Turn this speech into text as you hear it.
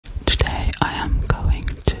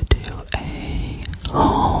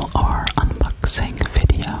haul or unboxing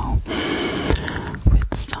video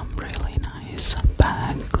with some really nice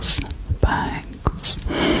bags. I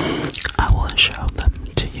will show them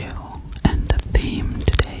to you, and the theme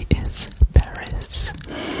today is Paris.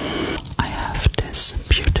 I have this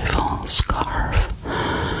beautiful scarf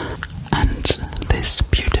and this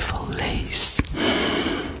beautiful lace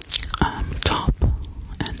top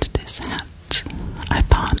and this hat. I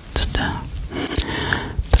thought the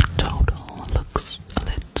total looks a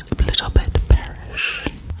little bit bearish.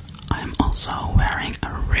 I'm also wearing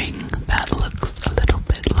a ring that looks a little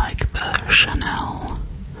bit like the Chanel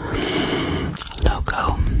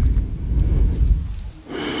logo.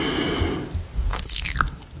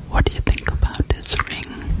 What do you think about this ring?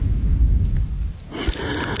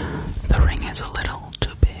 The ring is a little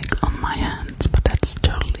too big on my hands, but that's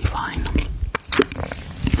totally fine.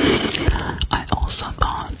 I also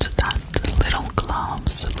thought that little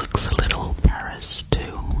gloves looks a little Paris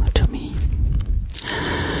too to me.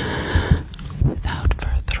 Without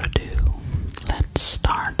further ado, let's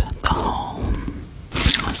start the haul.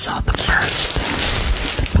 So the first,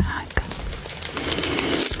 the bag.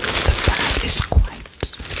 The bag is quite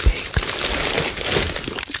big.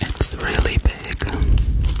 It's really big.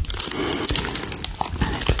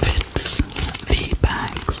 And it fits the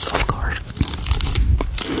bags, of course.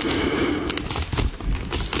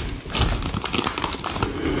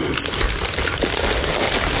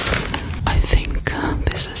 I think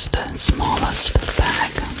this is the smallest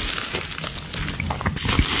bag.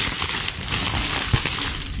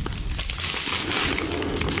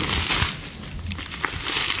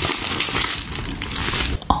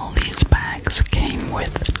 All these bags came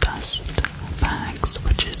with dust bags,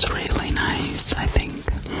 which is really nice, I think.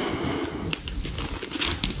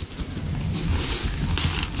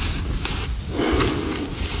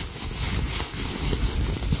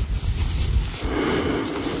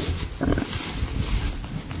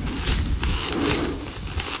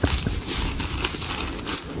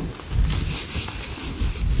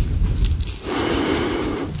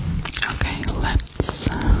 Okay, let's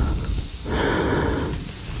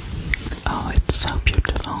oh, it's so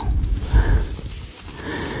beautiful.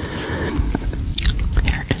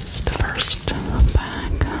 Here is the first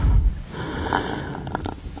bag.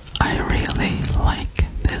 I really like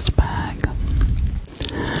this bag.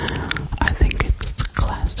 I think it's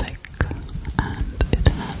classic and it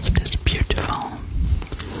has this beautiful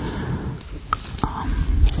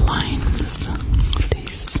lines.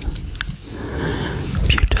 These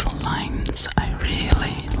beautiful lines. I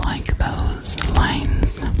really like those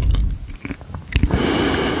lines.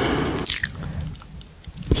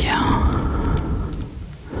 Yeah.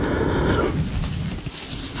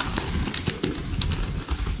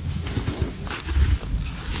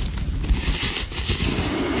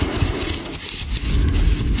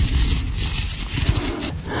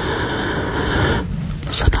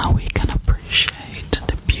 So now we can appreciate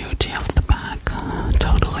the beauty of the bag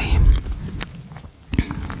totally.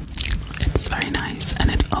 It's very nice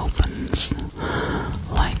and it opens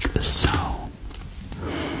like so.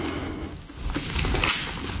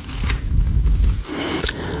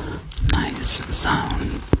 Nice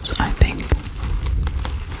sounds, I think.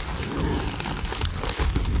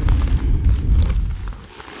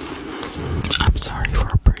 I'm sorry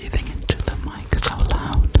for breathing into the mic so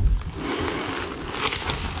loud.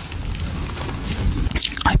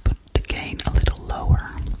 I put the gain a little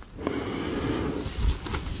lower.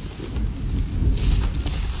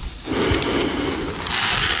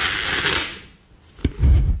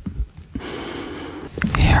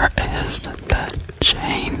 Here is the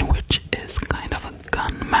chain, which is kind of a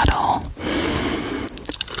gunmetal.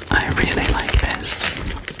 I really like this.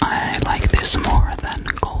 I like this more than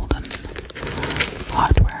golden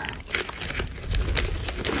hardware.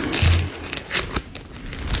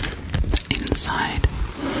 Inside,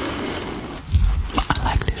 I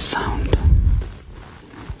like this sound.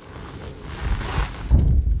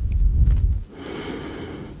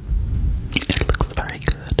 It looks very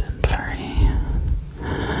good and very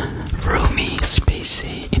roomy,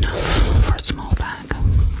 spacey, enough for a small bag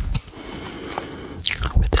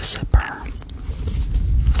with a zipper.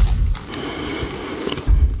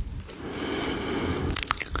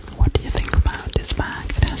 What do you think about this bag?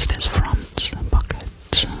 It has this front pocket.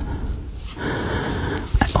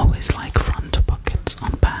 I always like front pockets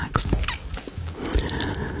on bags.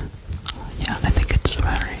 Yeah, I think it's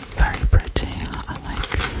very, very pretty. I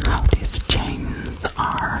like how these chains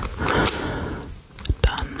are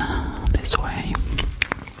done this way,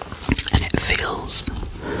 and it feels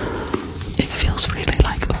really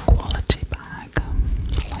like a quality bag.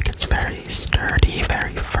 Like it's very sturdy,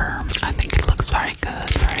 very firm. I think it looks very good.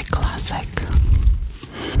 classic.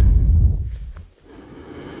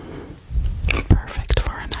 Perfect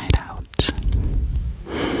for a night out.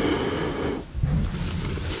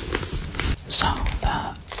 So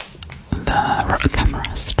the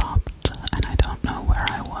camera stopped and I don't know where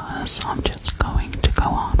I was, so I'm just going to go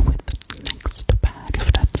on with the next bag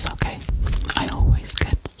if that's okay. I always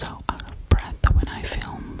get so out of breath when I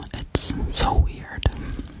film, it's so weird.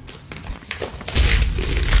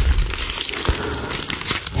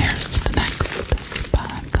 Here's the next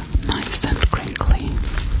bag, nice and crinkly.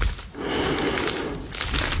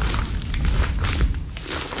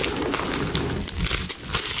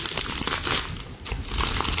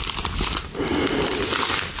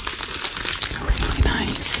 Really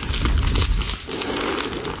nice.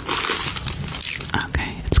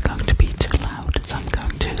 Okay, it's going to be too loud, so I'm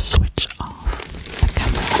going to switch off the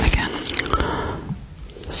camera again.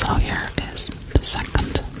 So here is the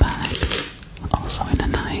second bag, also in a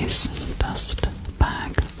nice dust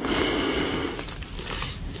bag.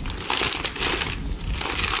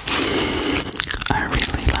 I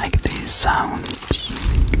really like these sounds.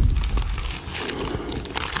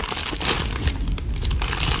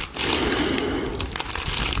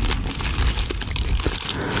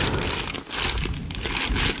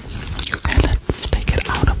 Okay, let's take it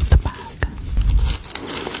out of the bag.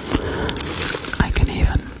 I can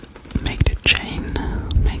even make the chain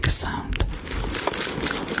make a sound.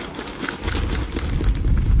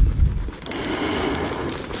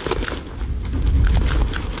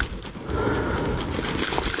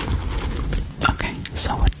 Okay,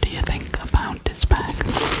 so what do you think about this bag?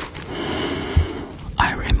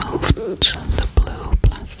 I removed the blue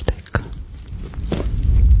plastic,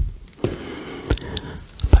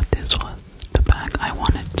 but this was the bag I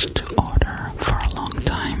wanted to order for a long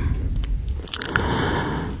time.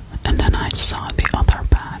 And then I saw the other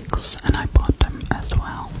bags and I bought them as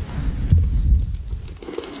well.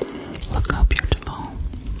 Look how beautiful.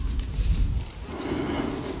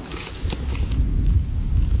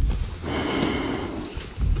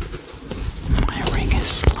 My ring is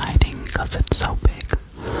sliding because it's so big.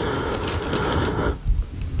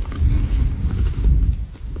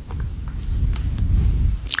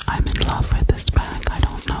 I'm in love with this bag. I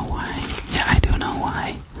don't know why. Yeah, I do know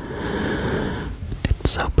why.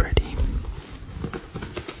 It's so pretty.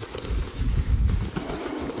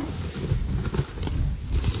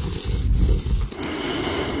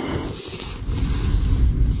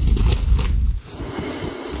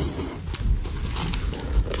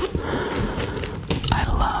 I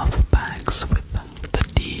love bags with the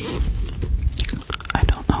D. I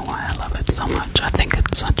don't know why I love it so much. I think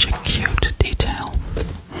it's such a cute detail.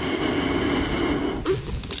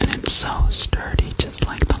 And it's so sturdy, just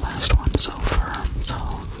like the last one, so firm,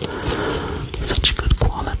 such good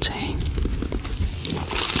quality.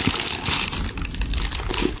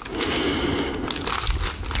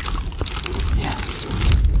 Yes.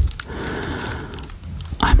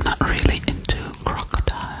 I'm not really into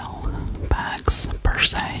crocodile bags per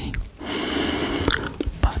se,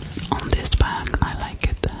 but on this bag I like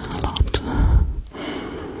it a lot.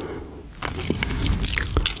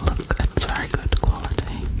 Look, it's very good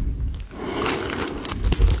quality.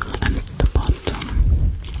 And the bottom.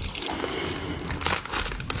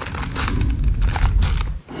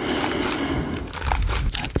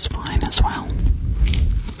 That's fine as well.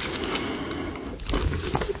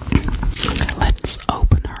 Okay, let's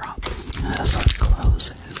open her up. So it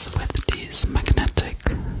closes with these magnetic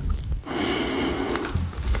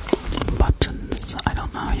buttons. I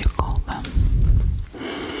don't know how you call them.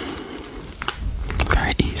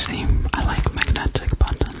 Very easy. I like magnetic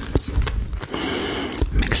buttons.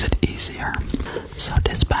 Makes it easier. So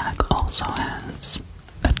this bag also has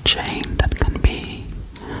a chain that can be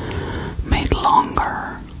made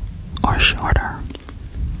longer or shorter.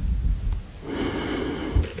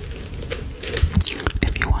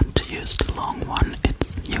 If you want to use the long one,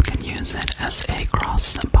 you can use it as a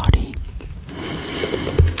cross body.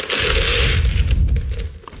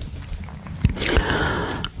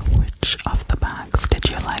 Which of the bags did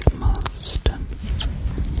you like most?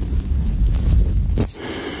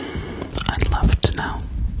 I'd love to know.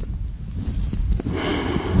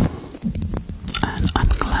 And I'm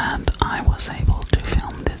glad I was able to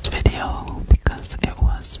film this video because it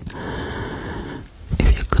was,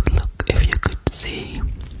 if you could see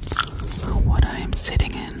what I am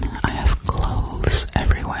sitting in, I have clothes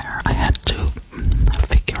everywhere.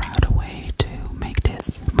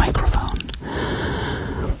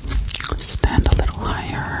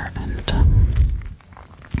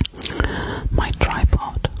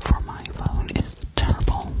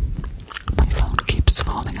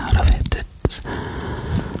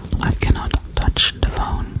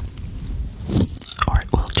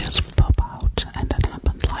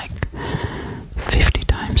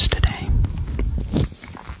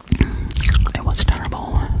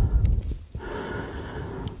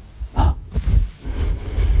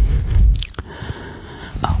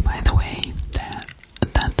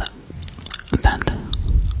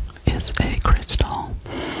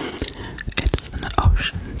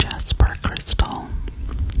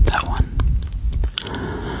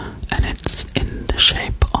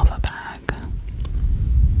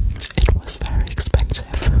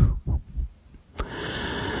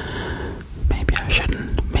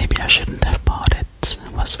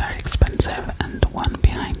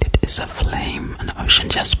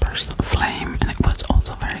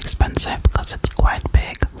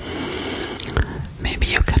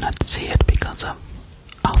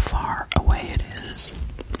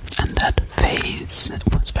 face. It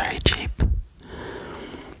was very cheap.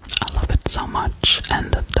 I love it so much,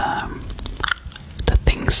 and the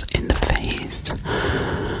things in the face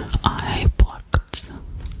I plucked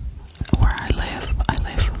where I live. I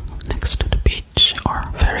live next to the beach, or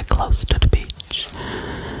very close to the beach,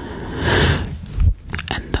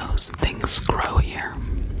 and those things grow here.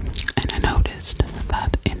 And I noticed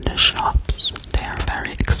that in the shops they are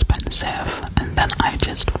very expensive, and then I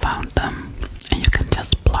just found them, and you can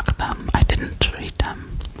just pluck them. I didn't treat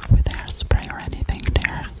them with hairspray or anything.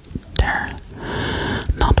 They're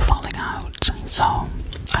not falling out, so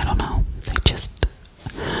I don't know.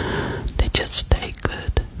 They just stay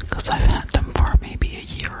good, because I've had them for maybe a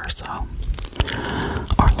year or so,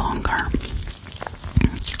 or longer.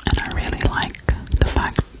 And I really like the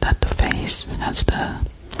fact that the face has the